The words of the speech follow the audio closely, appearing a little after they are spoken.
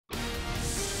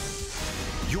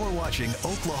You're watching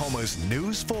Oklahoma's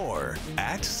News 4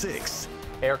 at 6.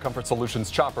 Air Comfort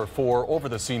Solutions Chopper 4 over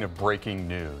the scene of breaking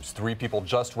news. 3 people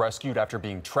just rescued after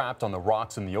being trapped on the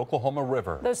rocks in the Oklahoma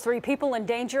River. Those 3 people in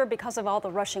danger because of all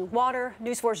the rushing water.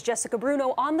 News 4's Jessica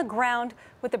Bruno on the ground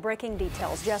with the breaking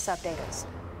details. Jess, update us.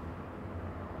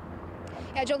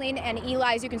 Yeah, Jolene and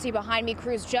Eli, as you can see behind me,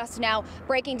 crews just now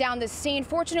breaking down the scene.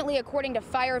 Fortunately, according to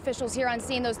fire officials here on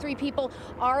scene, those 3 people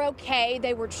are okay.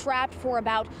 They were trapped for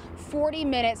about 40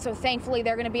 minutes, so thankfully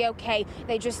they're going to be okay.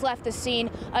 They just left the scene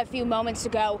a few moments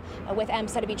ago with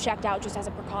EMSA to be checked out just as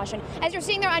a precaution. As you're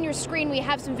seeing there on your screen, we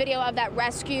have some video of that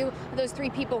rescue, those 3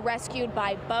 people rescued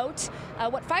by boat.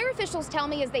 What fire officials tell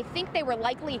me is they think they were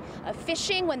likely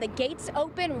fishing when the gates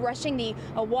opened, rushing the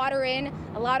water in.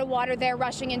 A lot of water there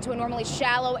rushing into a normally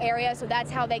shallow area, so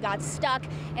that's how they got stuck.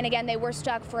 And again, they were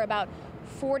stuck for about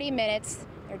 40 minutes.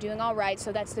 They're doing all right,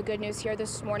 so that's the good news here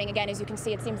this morning. Again, as you can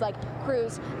see, it seems like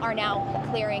crews are now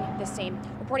clearing the scene.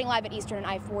 Reporting live at Eastern and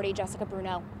I-40, Jessica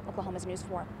Bruno, Oklahoma's News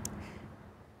 4.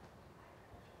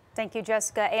 Thank you,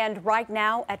 Jessica. And right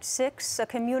now at 6, a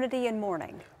community in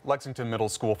mourning. Lexington Middle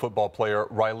School football player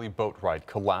Riley Boatwright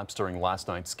collapsed during last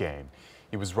night's game.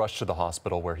 He was rushed to the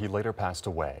hospital where he later passed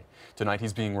away. Tonight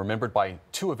he's being remembered by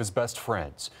 2 of his best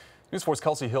friends. News 4's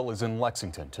Kelsey Hill is in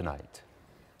Lexington tonight.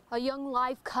 A young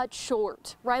life cut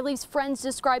short. Riley's friends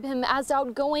describe him as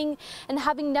outgoing and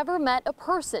having never met a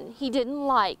person he didn't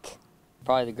like.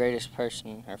 Probably the greatest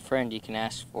person or friend you can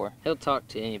ask for. He'll talk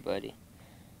to anybody.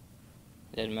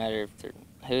 Doesn't matter if they're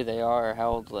who they are or how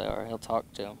old they are, he'll talk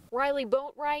to them. Riley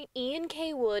Boatwright, Ian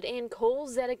Kaywood, and Cole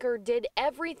Zediker did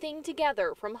everything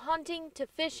together, from hunting to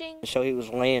fishing. So he was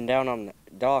laying down on the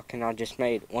dock, and I just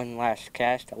made one last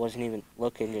cast. I wasn't even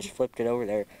looking, just flipped it over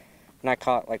there. And I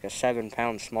caught like a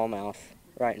 7-pound smallmouth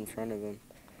right in front of him.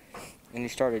 And he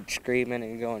started screaming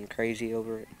and going crazy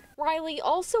over it. Riley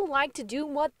also liked to do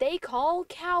what they call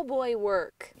cowboy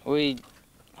work. We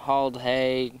hauled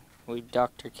hay, we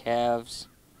ducked our calves,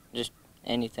 just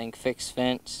anything, fix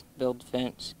fence, build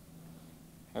fence,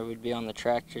 or we'd be on the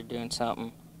tractor doing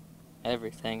something,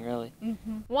 everything really.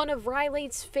 One of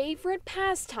Riley's favorite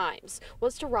pastimes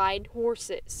was to ride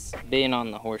horses. Being on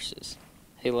the horses.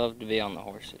 He loved to be on the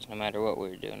horses, no matter what we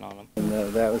were doing on them. And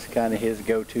that was kind of his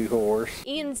go-to horse.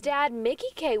 Ian's dad,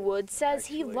 Mickey Kaywood, says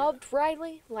he loved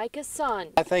Riley like a son.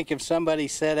 I think if somebody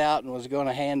set out and was going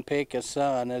to handpick a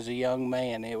son as a young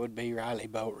man, it would be Riley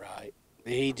Boatwright.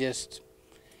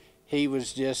 He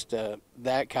was just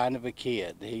that kind of a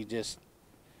kid.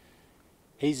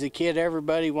 He's the kid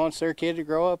everybody wants their kid to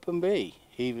grow up and be.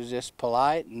 He was just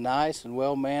polite and nice and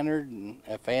well-mannered and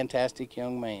a fantastic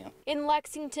young man. In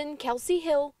Lexington, Kelsey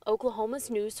Hill, Oklahoma's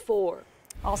News 4.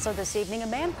 Also this evening, a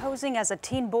man posing as a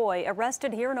teen boy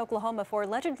arrested here in Oklahoma for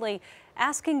allegedly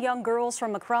asking young girls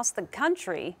from across the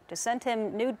country to send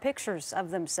him nude pictures of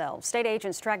themselves. State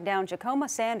agents tracked down Jacoma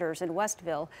Sanders in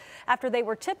Westville after they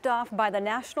were tipped off by the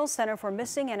National Center for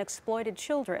Missing and Exploited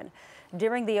Children.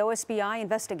 During the OSBI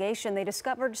investigation, they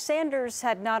discovered Sanders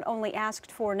had not only asked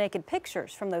for naked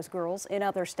pictures from those girls in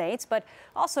other states, but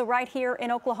also right here in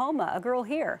Oklahoma, a girl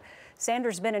here.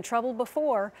 Sanders been in trouble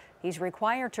before. He's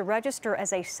required to register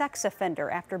as a sex offender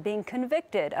after being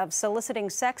convicted of soliciting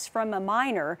sex from a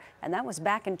minor, and that was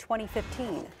back in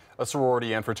 2015. A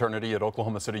sorority and fraternity at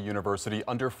Oklahoma City University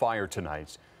under fire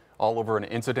tonight, all over an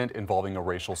incident involving a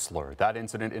racial slur. That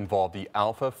incident involved the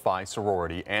Alpha Phi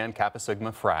sorority and Kappa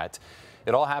Sigma frat.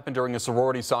 It all happened during a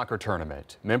sorority soccer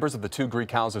tournament. Members of the 2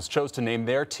 Greek houses chose to name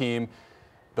their team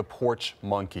the Porch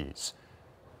Monkeys.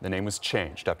 The name was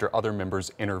changed after other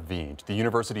members intervened. The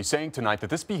university saying tonight that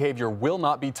this behavior will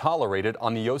not be tolerated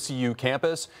on the OCU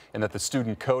campus and that the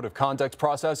student code of conduct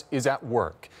process is at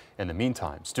work. In the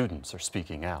meantime, students are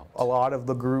speaking out. A lot of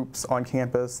the groups on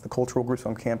campus, the cultural groups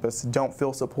on campus, don't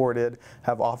feel supported,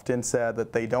 have often said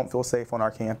that they don't feel safe on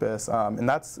our campus. And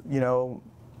that's,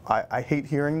 I hate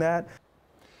hearing that.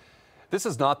 This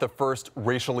is not the first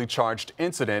racially charged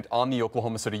incident on the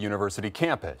Oklahoma City University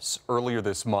campus. Earlier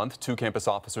this month, 2 campus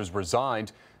officers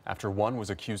resigned after one was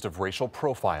accused of racial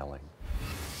profiling.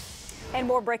 And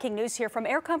more breaking news here from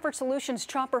Air Comfort Solutions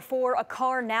Chopper 4, a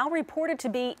car now reported to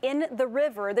be in the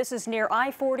river. This is near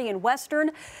I-40 in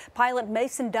Western. Pilot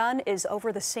Mason Dunn is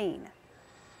over the scene.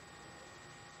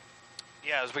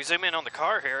 Yeah, as we zoom in on the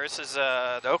car here, this is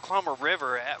the Oklahoma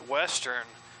River at Western.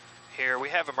 Here we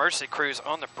have emergency crews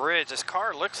on the bridge. This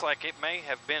car looks like it may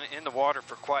have been in the water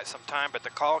for quite some time, but the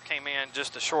call came in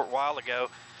just a short while ago.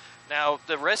 Now,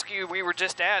 the rescue we were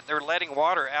just at, they're letting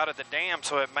water out of the dam,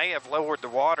 so it may have lowered the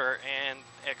water and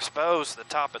exposed the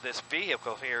top of this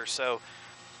vehicle here. So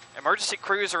Emergency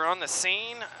crews are on the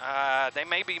scene. They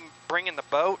may be bringing the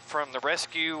boat from the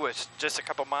rescue. It's just a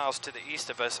couple miles to the east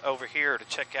of us over here to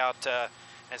check out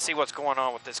and see what's going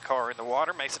on with this car in the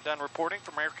water. Mason Dunn reporting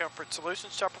from Air Comfort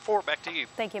Solutions. Chopper 4, back to you.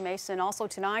 Thank you, Mason. Also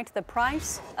tonight, the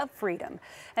price of freedom.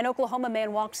 An Oklahoma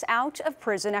man walks out of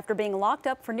prison after being locked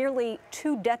up for nearly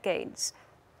 2 decades.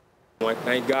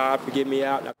 Thank God for getting me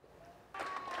out.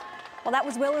 Well, that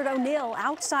was Willard O'Neill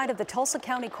outside of the Tulsa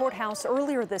County Courthouse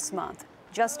earlier this month.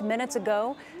 Just minutes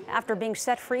ago, after being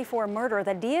set free for a murder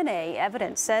that DNA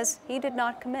evidence says he did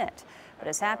not commit. But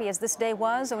as happy as this day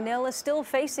was, O'Neill is still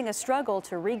facing a struggle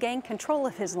to regain control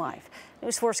of his life.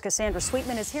 News 4's Cassandra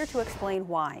Sweetman is here to explain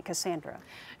why. Cassandra.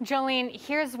 Jolene,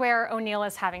 here's where O'Neill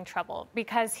is having trouble.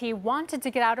 Because he wanted to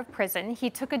get out of prison, he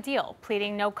took a deal,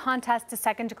 pleading no contest to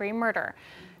second-degree murder.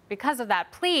 Because of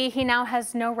that plea, he now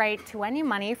has no right to any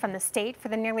money from the state for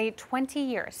the nearly 20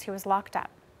 years he was locked up.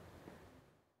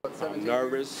 I'm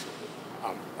nervous.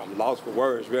 I'm lost for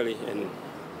words, really, and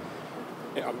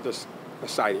I'm just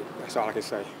excited. That's all I can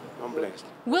say. I'm blessed.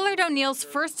 Willard O'Neill's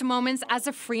first moments as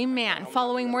a free man,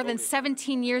 following more than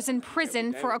 17 years in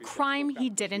prison for a crime he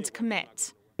didn't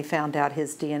commit. We found out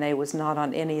his DNA was not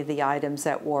on any of the items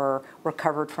that were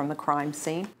recovered from the crime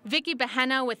scene. Vicki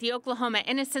Behenna with the Oklahoma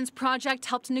Innocence Project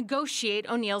helped negotiate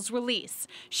O'Neill's release.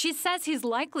 She says he's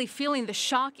likely feeling the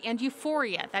shock and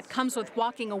euphoria that comes with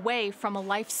walking away from a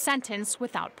life sentence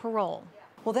without parole.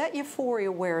 Well, that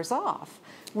euphoria wears off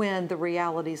when the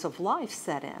realities of life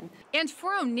set in. And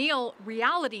for O'Neill,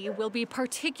 reality will be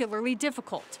particularly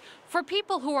difficult. For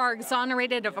people who are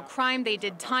exonerated of a crime they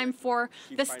did time for,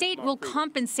 the state will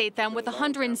compensate them with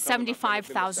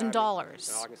 $175,000.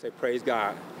 All I can say, praise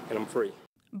God, and I'm free.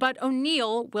 But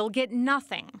O'Neill will get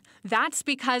nothing. That's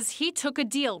because he took a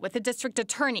deal with the district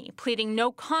attorney, pleading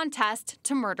no contest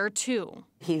to murder 2.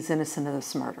 He's innocent of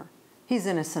this murder. He's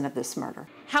innocent of this murder.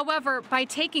 However, by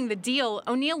taking the deal,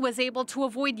 O'Neill was able to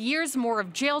avoid years more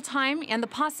of jail time and the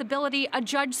possibility a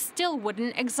judge still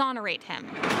wouldn't exonerate him.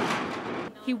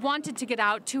 He wanted to get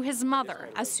out to his mother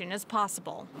as soon as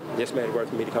possible. Just made it worth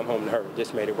for me to come home to her.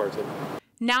 Just made it worth it.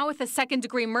 Now with a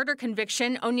second-degree murder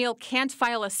conviction, O'Neill can't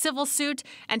file a civil suit,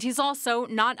 and he's also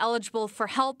not eligible for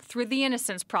help through the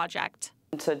Innocence Project.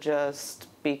 To just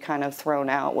be kind of thrown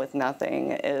out with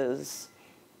nothing is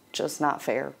just not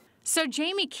fair. So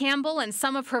Jamie Campbell and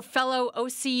some of her fellow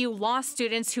OCU law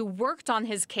students who worked on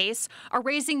his case are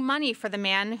raising money for the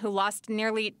man who lost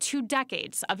nearly 2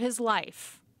 decades of his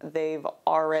life. They've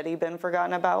already been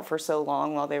forgotten about for so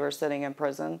long while they were sitting in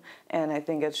prison, and I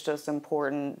think it's just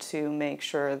important to make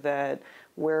sure that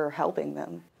we're helping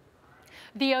them.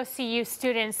 The OCU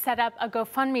students set up a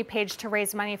GoFundMe page to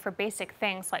raise money for basic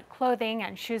things like clothing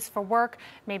and shoes for work,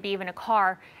 maybe even a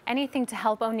car, anything to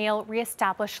help O'Neill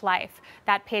reestablish life.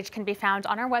 That page can be found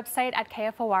on our website at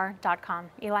KFOR.com.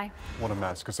 Eli? What a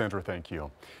mess. Cassandra, thank you.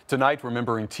 Tonight,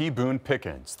 remembering T. Boone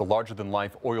Pickens, the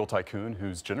larger-than-life oil tycoon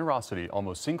whose generosity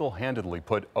almost single-handedly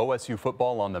put OSU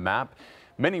football on the map,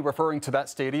 many referring to that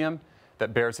stadium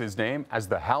that bears his name as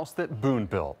the house that Boone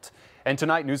built. And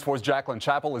tonight, News 4's Jacqueline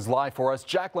Chappell is live for us.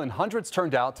 Jacqueline, hundreds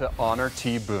turned out to honor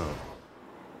T. Boone.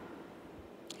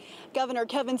 Governor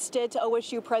Kevin Stitt,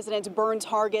 OSU President Burns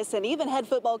Hargis, and even head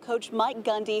football coach Mike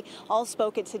Gundy all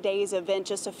spoke at today's event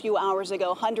just a few hours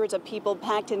ago. Hundreds of people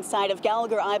packed inside of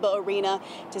Gallagher-Iba Arena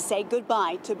to say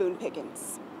goodbye to Boone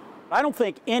Pickens. I don't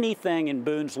think anything in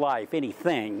Boone's life,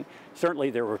 anything, certainly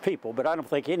there were people, but I don't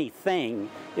think anything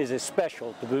is as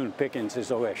special to Boone Pickens as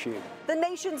OSU. The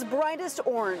nation's brightest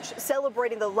orange,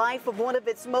 celebrating the life of one of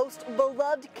its most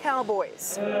beloved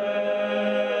Cowboys.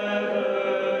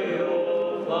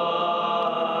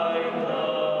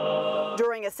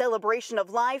 During a celebration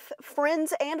of life,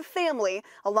 friends and family,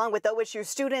 along with OSU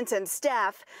students and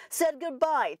staff, said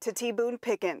goodbye to T. Boone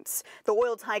Pickens, the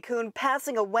oil tycoon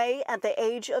passing away at the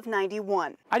age of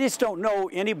 91. I just don't know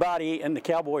anybody in the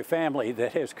Cowboy family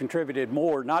that has contributed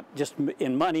more, not just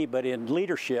in money, but in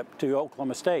leadership to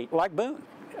Oklahoma State, like Boone.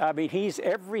 I mean, he's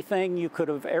everything you could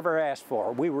have ever asked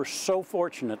for. We were so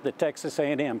fortunate that Texas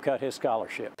A&M cut his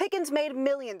scholarship. Pickens made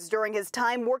millions during his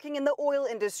time working in the oil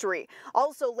industry,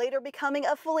 also later becoming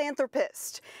a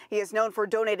philanthropist. He is known for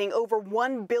donating over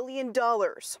 $1 billion,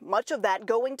 much of that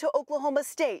going to Oklahoma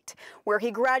State, where he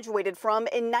graduated from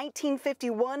in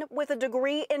 1951 with a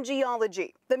degree in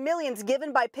geology. The millions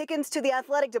given by Pickens to the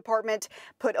athletic department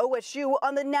put OSU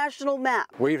on the national map.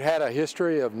 We've had a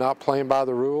history of not playing by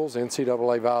the rules,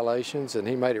 NCAA violations, and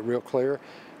he made it real clear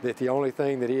that the only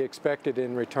thing that he expected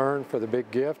in return for the big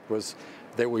gift was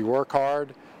that we work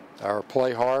hard or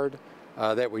play hard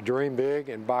that we dream big,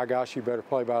 and by gosh, you better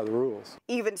play by the rules.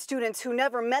 Even students who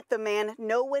never met the man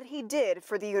know what he did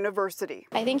for the university.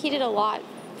 I think he did a lot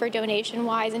for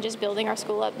donation-wise and just building our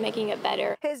school up, making it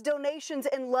better. His donations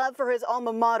and love for his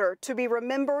alma mater to be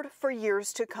remembered for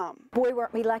years to come. Boy,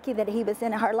 weren't we lucky that he was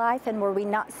in our life, and were we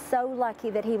not so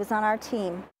lucky that he was on our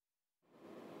team.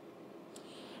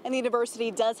 And the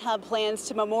university does have plans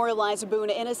to memorialize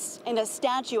Boone in a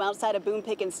statue outside of Boone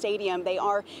Pickens Stadium. They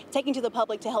are taking to the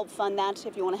public to help fund that.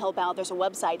 If you want to help out, there's a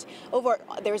website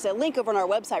there's a link over on our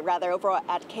website, over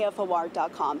at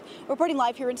KFOR.com. Reporting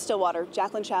live here in Stillwater,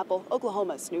 Jacqueline Chappell,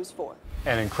 Oklahoma's News 4.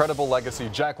 An incredible legacy.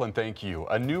 Jacqueline, thank you.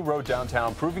 A new road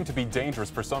downtown proving to be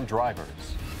dangerous for some drivers.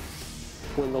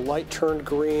 When the light turned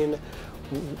green,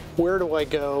 where do I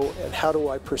go and how do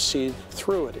I proceed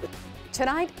through it?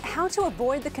 Tonight, how to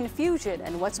avoid the confusion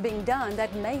and what's being done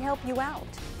that may help you out.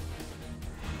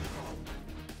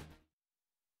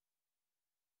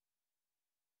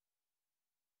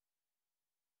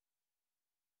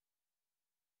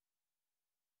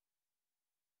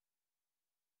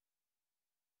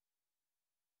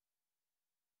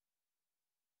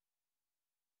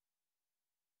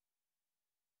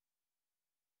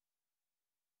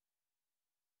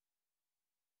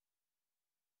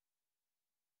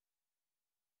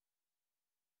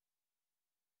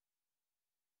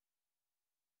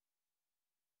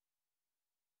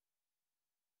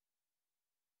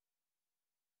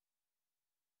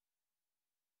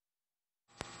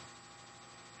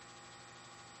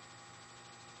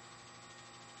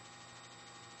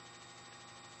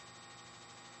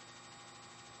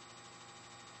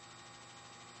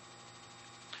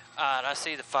 All right, I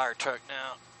see the fire truck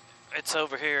now. It's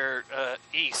over here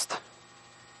east.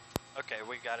 Okay,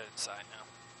 we got it in sight now.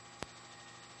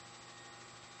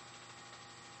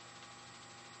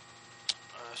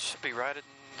 Should be right in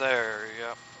there,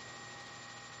 yep.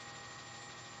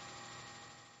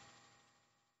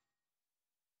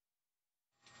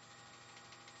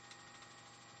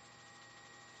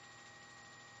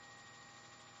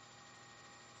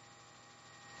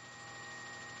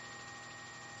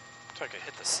 Looks like it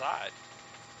hit the side.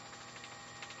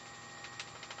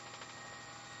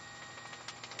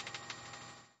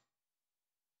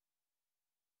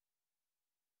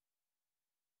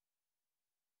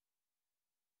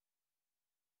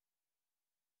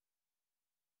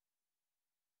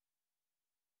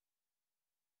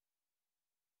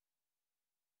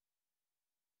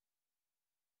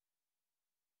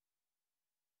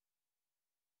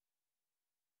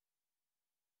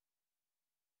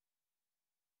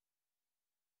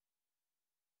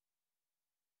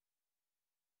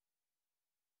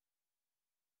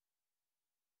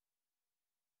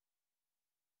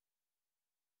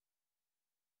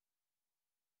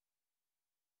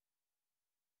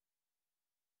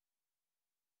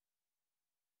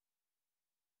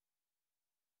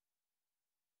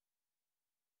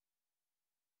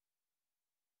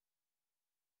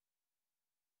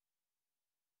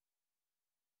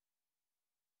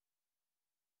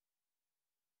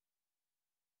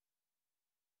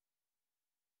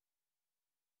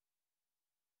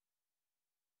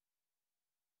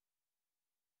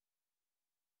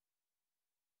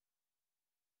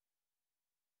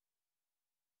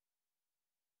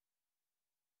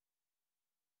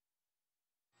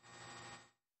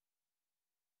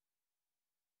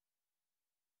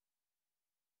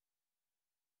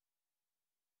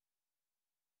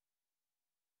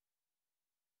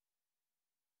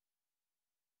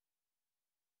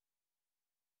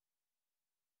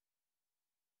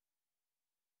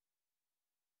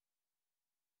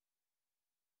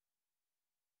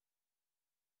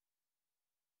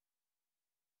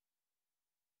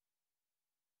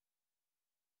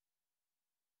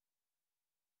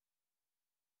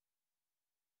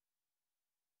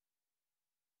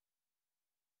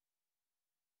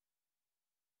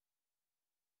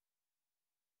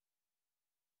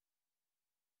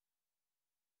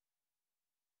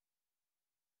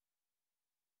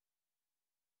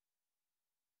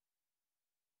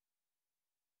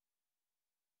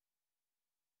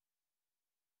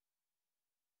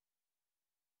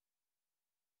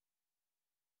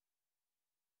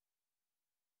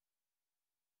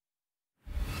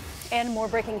 And more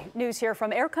breaking news here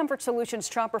from Air Comfort Solutions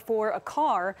Chopper 4. A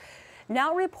car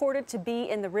now reported to be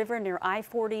in the river near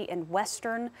I-40 in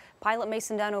Western. Pilot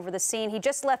Mason Dunn over the scene. He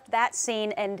just left that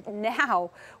scene, and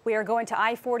now we are going to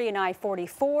I-40 and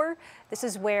I-44. This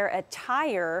is where a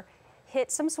tire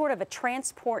hit some sort of a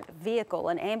transport vehicle,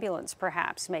 an ambulance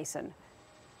perhaps, Mason.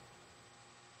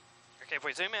 Okay, if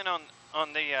we zoom in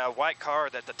on the white car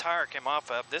that the tire came off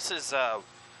of, this is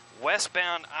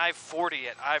westbound I-40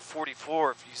 at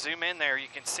I-44. If you zoom in there, you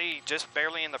can see just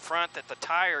barely in the front that the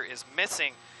tire is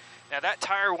missing. Now that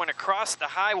tire went across the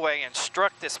highway and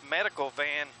struck this medical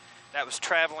van that was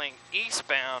traveling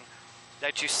eastbound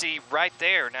that you see right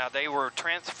there. Now they were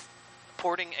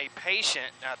transporting a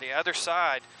patient. Now the other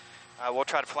side, we'll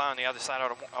try to fly on the other side.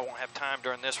 I won't have time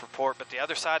during this report, but the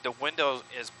other side, the window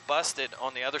is busted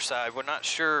on the other side. We're not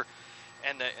sure,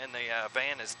 and the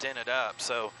van is dented up.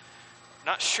 So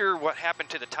not sure what happened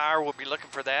to the tire. We'll be looking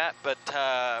for that, but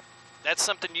that's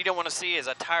something you don't want to see, is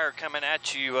a tire coming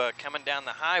at you, coming down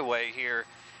the highway here,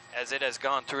 as it has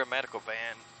gone through a medical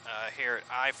van here at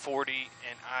I-40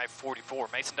 and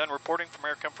I-44. Mason Dunn reporting from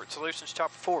Air Comfort Solutions.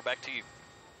 Chopper 4, back to you.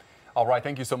 All right,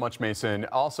 thank you so much, Mason.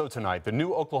 Also tonight, the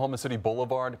new Oklahoma City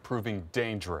Boulevard proving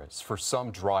dangerous for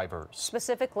some drivers.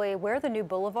 Specifically, where the new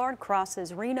boulevard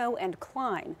crosses Reno and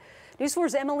Klein. News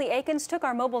 4's Emily Akins took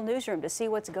our mobile newsroom to see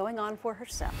what's going on for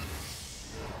herself.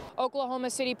 Oklahoma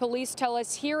City police tell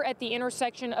us here at the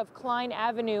intersection of Klein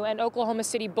Avenue and Oklahoma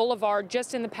City Boulevard,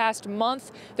 just in the past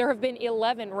month, there have been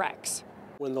 11 wrecks.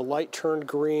 When the light turned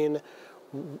green,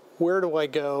 where do I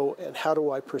go and how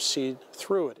do I proceed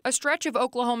through it? A stretch of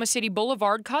Oklahoma City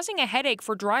Boulevard causing a headache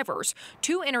for drivers.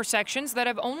 Two intersections that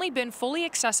have only been fully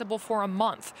accessible for a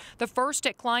month. The first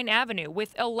at Klein Avenue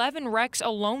with 11 wrecks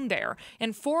alone there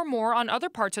and 4 more on other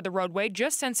parts of the roadway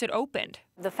just since it opened.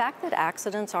 The fact that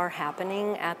accidents are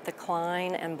happening at the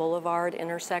Klein and Boulevard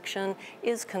intersection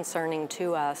is concerning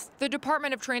to us. The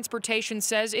Department of Transportation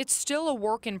says it's still a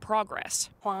work in progress.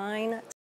 Klein